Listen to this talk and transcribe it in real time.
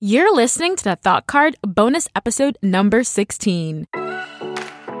You're listening to the Thought Card bonus episode number 16.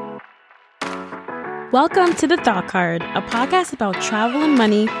 Welcome to the Thought Card, a podcast about travel and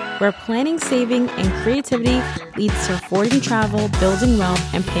money where planning, saving, and creativity leads to affording travel, building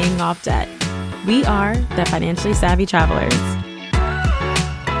wealth, and paying off debt. We are the Financially Savvy Travelers.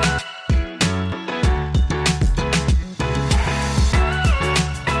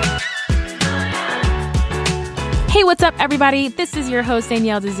 Hey, what's up, everybody? This is your host,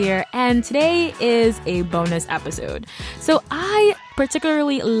 Danielle Desir, and today is a bonus episode. So I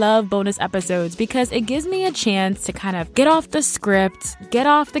particularly love bonus episodes because it gives me a chance to kind of get off the script, get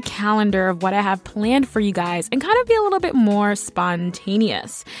off the calendar of what I have planned for you guys, and kind of be a little bit more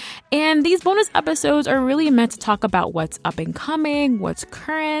spontaneous. And these bonus episodes are really meant to talk about what's up and coming, what's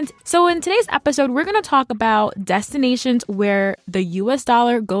current. So in today's episode, we're going to talk about destinations where the US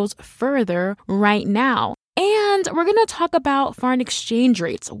dollar goes further right now. And we're going to talk about foreign exchange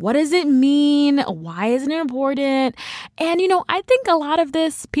rates. What does it mean? Why is it important? And, I think a lot of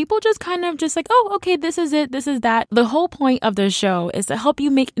this, people just like, oh, okay, this is it. This is that. The whole point of the show is to help you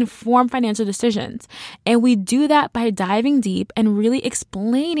make informed financial decisions. And we do that by diving deep and really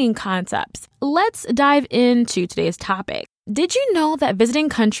explaining concepts. Let's dive into today's topic. Did you know that visiting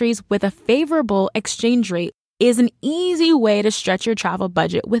countries with a favorable exchange rate is an easy way to stretch your travel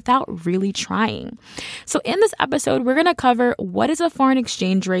budget without really trying? So in this episode, we're going to cover what is a foreign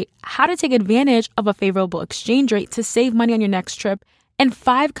exchange rate, how to take advantage of a favorable exchange rate to save money on your next trip, and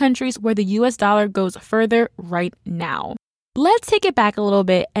 5 countries where the US dollar goes further right now. Let's take it back a little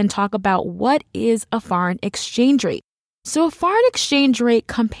bit and talk about what is a foreign exchange rate. So a foreign exchange rate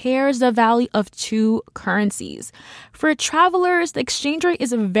compares the value of 2 currencies. For travelers, the exchange rate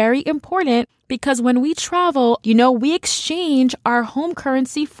is very important because when we travel, we exchange our home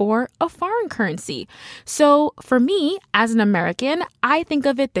currency for a foreign currency. So for me, as an American, I think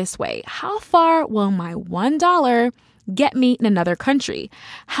of it this way. How far will my $1 get me in another country?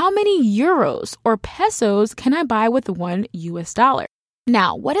 How many euros or pesos can I buy with $1 US?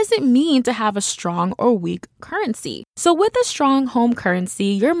 Now, what does it mean to have a strong or weak currency? So with a strong home currency,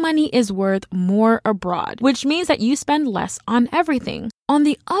 your money is worth more abroad, which means that you spend less on everything. On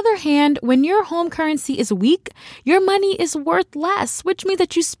the other hand, when your home currency is weak, your money is worth less, which means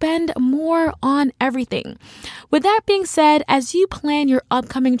that you spend more on everything. With that being said, as you plan your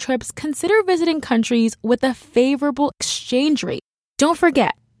upcoming trips, consider visiting countries with a favorable exchange rate. Don't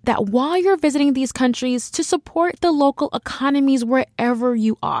forget that while you're visiting these countries, to support the local economies wherever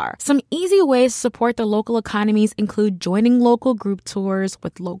you are. Some easy ways to support the local economies include joining local group tours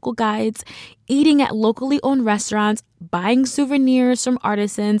with local guides, eating at locally owned restaurants, buying souvenirs from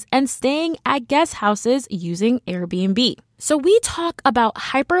artisans, and staying at guest houses using Airbnb. So we talk about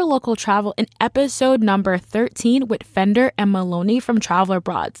hyperlocal travel in episode number 13 with Fender and Maloney from Travel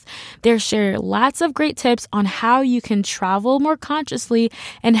Abroads. They share lots of great tips on how you can travel more consciously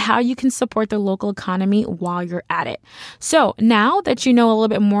and how you can support the local economy while you're at it. So now that you know a little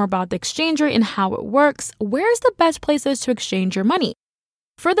bit more about the exchange rate and how it works, where's the best places to exchange your money?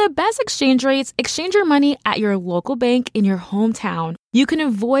 For the best exchange rates, exchange your money at your local bank in your hometown. You can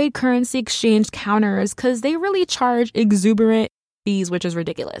avoid currency exchange counters because they really charge exuberant fees, which is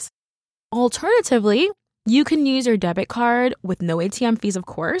ridiculous. Alternatively, you can use your debit card with no ATM fees, of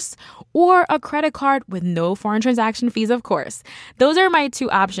course, or a credit card with no foreign transaction fees, of course. Those are my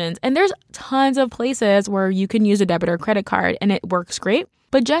 2 options. And there's tons of places where you can use a debit or credit card and it works great.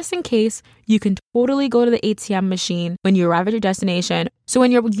 But just in case, you can totally go to the ATM machine when you arrive at your destination. So when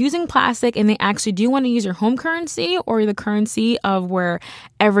you're using plastic and they actually do want to use your home currency or the currency of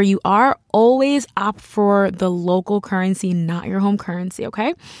wherever you are, always opt for the local currency, not your home currency,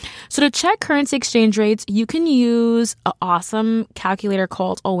 okay? So to check currency exchange rates, you can use an awesome calculator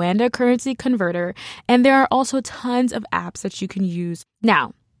called Oanda Currency Converter. And there are also tons of apps that you can use.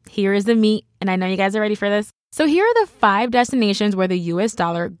 Now, here is the meat, and I know you guys are ready for this. So here are the 5 destinations where the US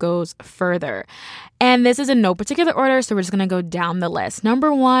dollar goes further. And this is in no particular order, so we're just going to go down the list.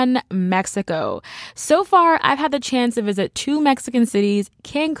 Number 1, Mexico. So far, I've had the chance to visit 2 Mexican cities,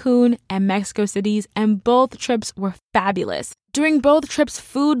 Cancun and Mexico cities, and both trips were fabulous. During both trips,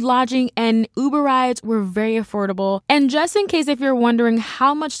 food, lodging, and Uber rides were very affordable. And just in case if you're wondering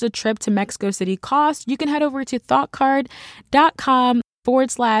how much the trip to Mexico City cost, you can head over to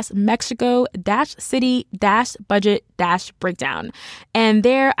thoughtcard.com/Mexico-city-budget-breakdown. And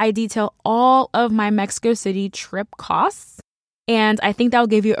there I detail all of my Mexico City trip costs. And I think that'll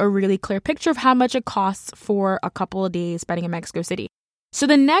give you a really clear picture of how much it costs for a couple of days spending in Mexico City. So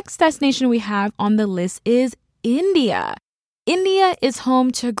the next destination we have on the list is India. India is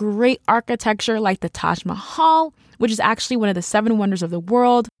home to great architecture like the Taj Mahal, which is actually one of the 7 wonders of the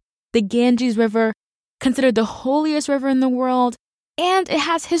world, the Ganges River, considered the holiest river in the world, and it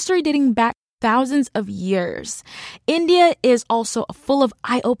has history dating back thousands of years. India is also full of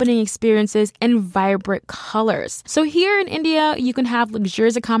eye-opening experiences and vibrant colors. So here in India, you can have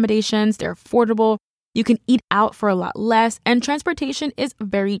luxurious accommodations, they're affordable, you can eat out for a lot less, and transportation is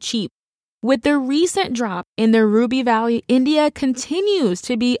very cheap. With the recent drop in the Ruby Valley, India continues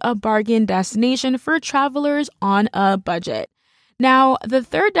to be a bargain destination for travelers on a budget. Now, the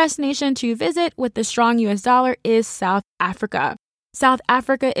third destination to visit with the strong US dollar is South Africa. South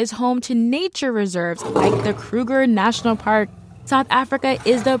Africa is home to nature reserves like the Kruger National Park. South Africa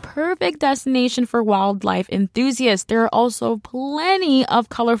is the perfect destination for wildlife enthusiasts. There are also plenty of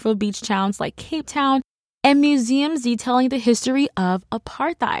colorful beach towns like Cape Town and museums detailing the history of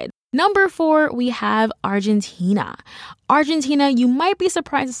apartheid. Number 4, we have Argentina. Argentina, you might be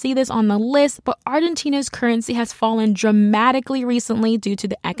surprised to see this on the list, but Argentina's currency has fallen dramatically recently due to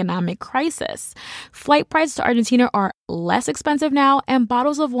the economic crisis. Flight prices to Argentina are less expensive now, and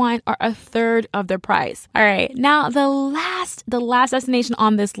bottles of wine are a third of the price. All right, now the last destination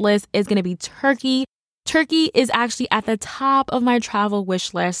on this list is going to be Turkey. Turkey is actually at the top of my travel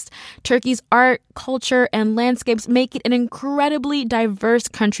wish list. Turkey's art, culture, and landscapes make it an incredibly diverse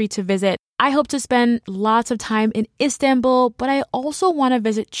country to visit. I hope to spend lots of time in Istanbul, but I also want to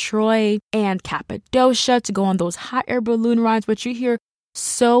visit Troy and Cappadocia to go on those hot air balloon rides, which you hear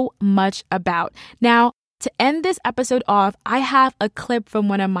so much about. Now, to end this episode off, I have a clip from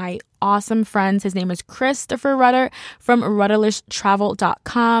one of my awesome friends. His name is Christopher Rudder from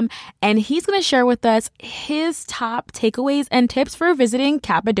rudderlishtravel.com, and he's going to share with us his top takeaways and tips for visiting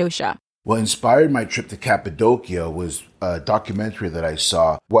Cappadocia. What inspired my trip to Cappadocia was a documentary that I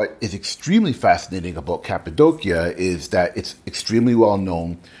saw. What is extremely fascinating about Cappadocia is that it's extremely well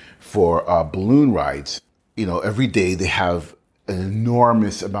known for balloon rides. You know, every day they have an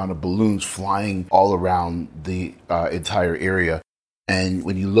enormous amount of balloons flying all around the entire area. And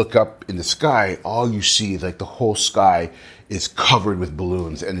when you look up in the sky, all you see is like the whole sky is covered with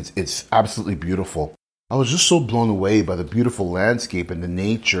balloons, and it's absolutely beautiful. I was just so blown away by the beautiful landscape and the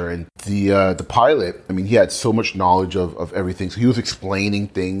nature, and the pilot. I mean, he had so much knowledge of everything. So he was explaining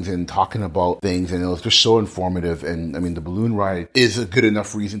things and talking about things, and it was just so informative. And I mean, the balloon ride is a good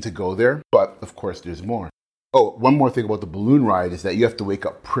enough reason to go there, but of course there's more. Oh, one more thing about the balloon ride is that you have to wake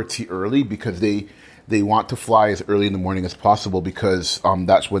up pretty early because they want to fly as early in the morning as possible because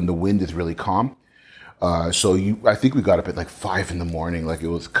that's when the wind is really calm. I think we got up at like 5 in the morning. Like, it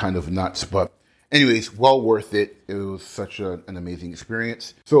was kind of nuts, but anyways, well worth it. It was such an amazing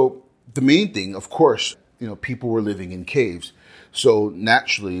experience. So the main thing, of course, you know, people were living in caves. So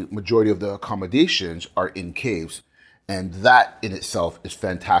naturally, majority of the accommodations are in caves. And that in itself is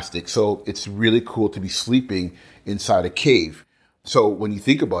fantastic. So it's really cool to be sleeping inside a cave. So when you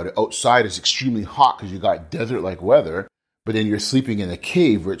think about it, outside is extremely hot because you got desert-like weather, but then you're sleeping in a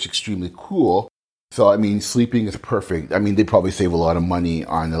cave where it's extremely cool. So, I mean, sleeping is perfect. I mean, they probably save a lot of money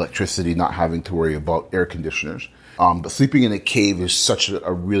on electricity, not having to worry about air conditioners. But sleeping in a cave is such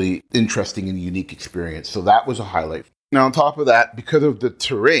a really interesting and unique experience. So that was a highlight. Now, on top of that, because of the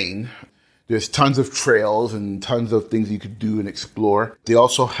terrain, there's tons of trails and tons of things you could do and explore. They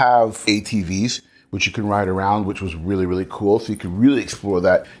also have ATVs, which you can ride around, which was really, really cool. So you can really explore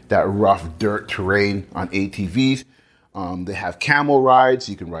that rough dirt terrain on ATVs. They have camel rides.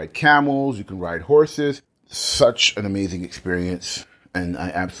 You can ride camels. You can ride horses. Such an amazing experience, and I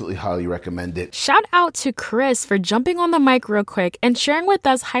absolutely highly recommend it. Shout out to Chris for jumping on the mic real quick and sharing with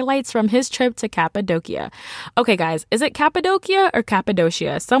us highlights from his trip to Cappadocia. Okay, guys, is it Cappadocia or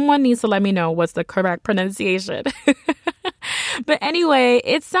Cappadocia? Someone needs to let me know what's the correct pronunciation. But anyway,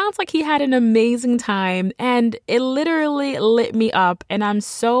 it sounds like he had an amazing time, and it literally lit me up, and I'm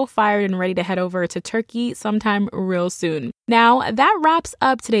so fired and ready to head over to Turkey sometime real soon. Now, that wraps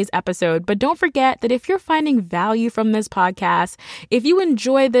up today's episode, but don't forget that if you're finding value from this podcast, if you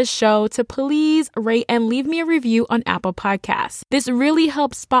enjoy this show, to please rate and leave me a review on Apple Podcasts. This really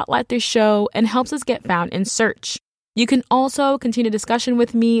helps spotlight the show and helps us get found in search. You can also continue discussion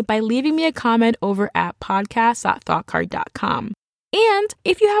with me by leaving me a comment over at podcast.thoughtcard.com. And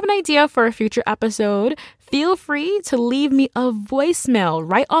if you have an idea for a future episode, feel free to leave me a voicemail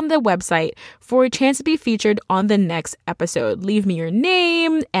right on the website for a chance to be featured on the next episode. Leave me your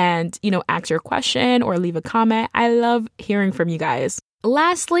name and, ask your question or leave a comment. I love hearing from you guys.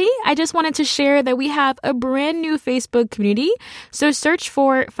 Lastly, I just wanted to share that we have a brand new Facebook community. So search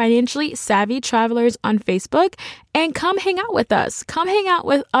for Financially Savvy Travelers on Facebook and come hang out with us. Come hang out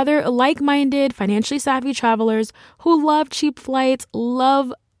with other like-minded, financially savvy travelers who love cheap flights,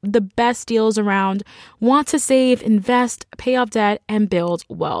 love the best deals around, want to save, invest, pay off debt, and build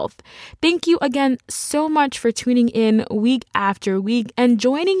wealth. Thank you again so much for tuning in week after week and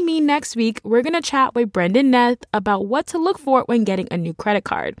joining me next week. We're going to chat with Brendan Neth about what to look for when getting a new credit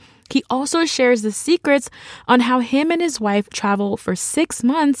card. He also shares the secrets on how him and his wife travel for 6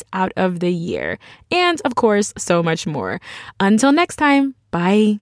 months out of the year. And of course, so much more. Until next time, bye.